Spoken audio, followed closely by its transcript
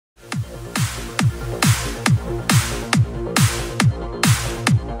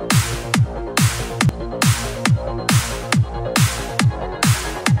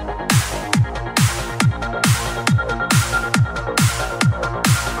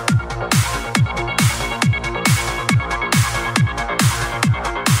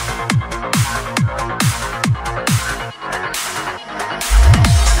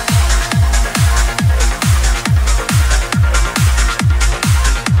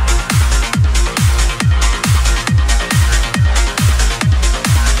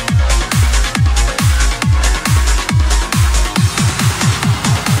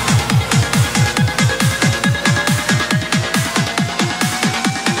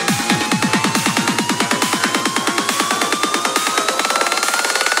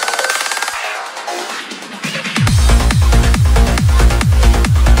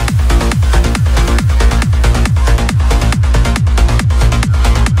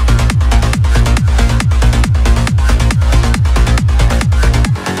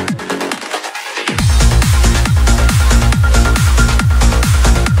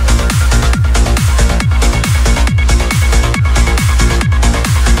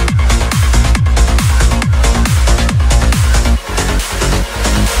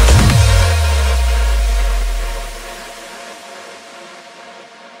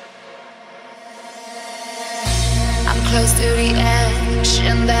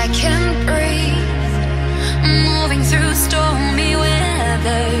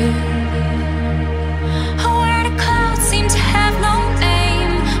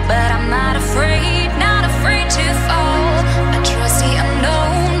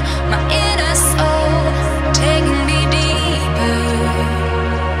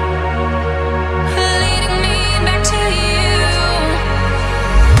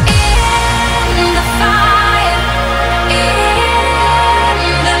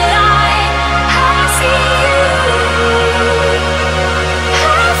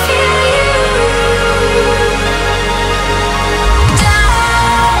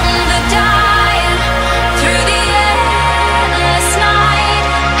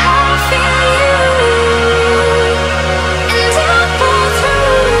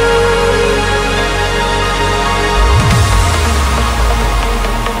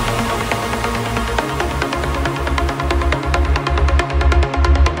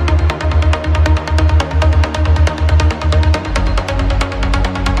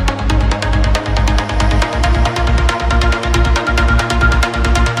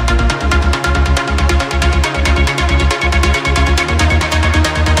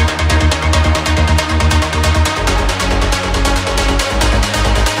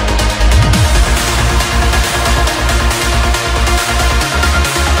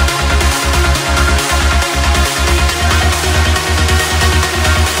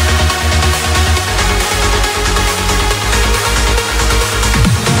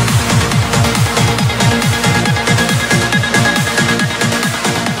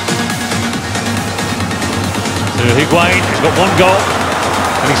Higuain, he's got one goal,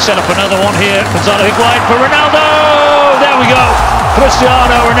 and he's set up another one here. Gonzalo Higuain for Ronaldo! There we go!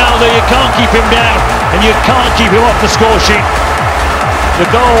 Cristiano Ronaldo, you can't keep him down, and you can't keep him off the score sheet. The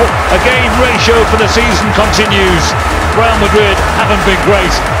goal-again ratio for the season continues. Real Madrid haven't been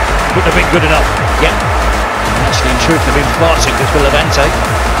great, but they've been good enough. Yeah, actually in truth they've been far too good for Levante.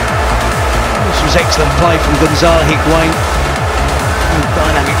 This was excellent play from Gonzalo Higuain.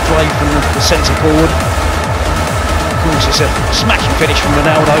 Dynamic play from the centre forward. Of course, it's a smashing finish from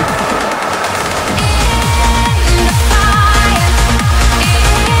Ronaldo.